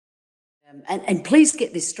And please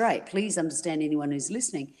get this straight. Please understand, anyone who's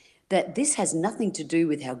listening, that this has nothing to do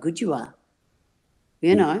with how good you are.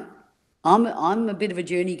 You know, I'm a bit of a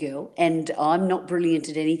journey girl, and I'm not brilliant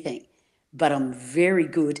at anything, but I'm very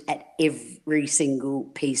good at every single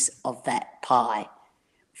piece of that pie,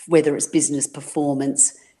 whether it's business,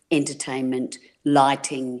 performance, entertainment,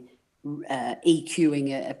 lighting,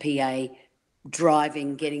 EQing a PA,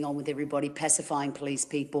 driving, getting on with everybody, pacifying police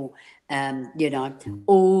people,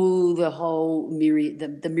 all the whole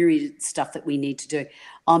myriad, the myriad stuff that we need to do.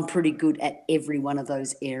 I'm pretty good at every one of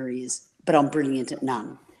those areas, but I'm brilliant at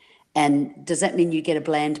none. And does that mean you get a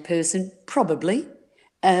bland person? Probably.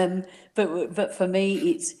 But for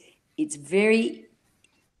me, it's very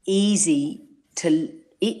easy to,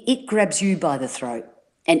 it grabs you by the throat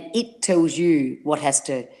and it tells you what has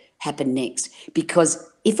to happen next.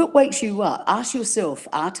 Because if it wakes you up, ask yourself,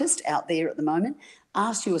 artist out there at the moment,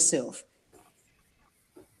 ask yourself,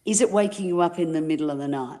 is it waking you up in the middle of the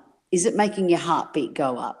night? Is it making your heartbeat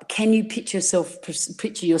go up? Can you picture yourself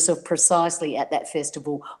precisely at that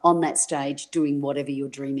festival, on that stage, doing whatever your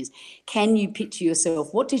dream is? Can you picture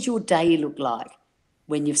yourself, what does your day look like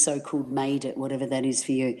when you've so-called made it, whatever that is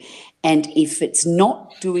for you? And if it's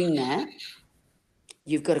not doing that,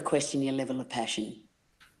 you've got to question your level of passion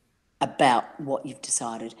about what you've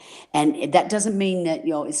decided. And that doesn't mean that,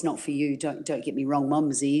 it's not for you. Don't get me wrong. Mum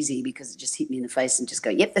was easy because it just hit me in the face and just go,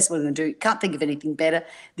 yep, that's what I'm going to do. Can't think of anything better.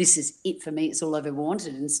 This is it for me. It's all I've ever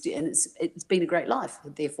wanted. And it's been a great life.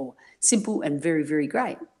 Therefore, simple and very, very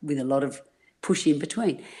great, with a lot of push in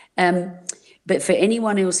between. But for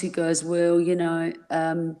anyone else who goes, well,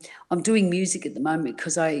 I'm doing music at the moment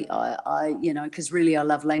because because really I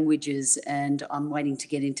love languages and I'm waiting to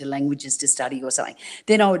get into languages to study or something,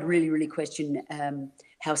 then I would really, really question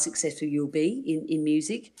how successful you'll be in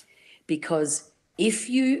music. Because if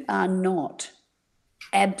you are not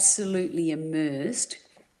absolutely immersed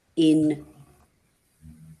in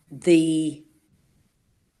the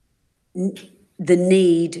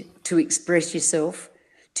need to express yourself,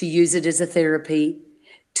 to use it as a therapy,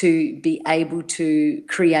 to be able to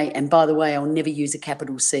create. And by the way, I'll never use a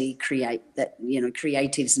capital C, create, that,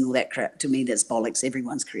 creatives and all that crap. To me, that's bollocks.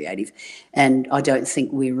 Everyone's creative. And I don't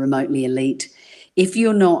think we're remotely elite. If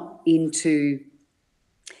you're not if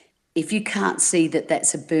you can't see that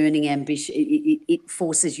that's a burning ambition, it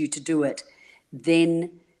forces you to do it, then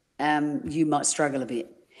you might struggle a bit.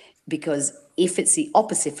 Because if it's the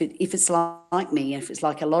opposite, if it's like me, and if it's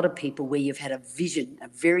like a lot of people, where you've had a vision, a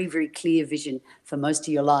very, very clear vision for most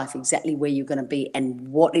of your life, exactly where you're going to be and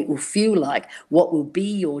what it will feel like, what will be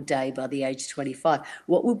your day by the age of 25,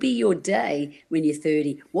 what will be your day when you're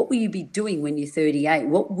 30, what will you be doing when you're 38,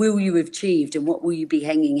 what will you have achieved, and what will you be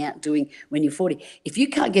hanging out doing when you're 40? If you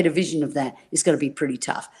can't get a vision of that, it's going to be pretty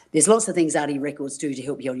tough. There's lots of things RD Records do to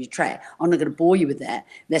help you on your track. I'm not going to bore you with that.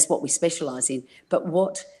 That's what we specialise in. But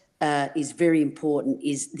what is very important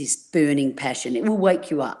is this burning passion. It will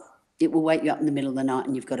wake you up. It will wake you up in the middle of the night,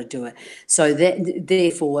 and you've got to do it. So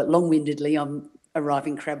therefore, long-windedly, I'm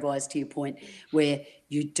arriving crabwise to your point, where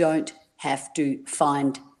you don't have to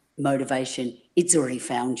find motivation. It's already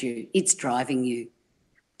found you. It's driving you.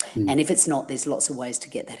 And if it's not, there's lots of ways to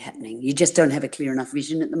get that happening. You just don't have a clear enough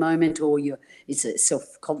vision at the moment, or it's a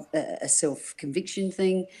self-conviction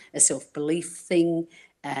thing, a self-belief thing,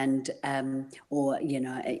 and a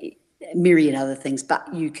myriad other things.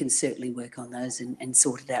 But you can certainly work on those and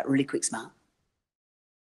sort it out really quick, smart.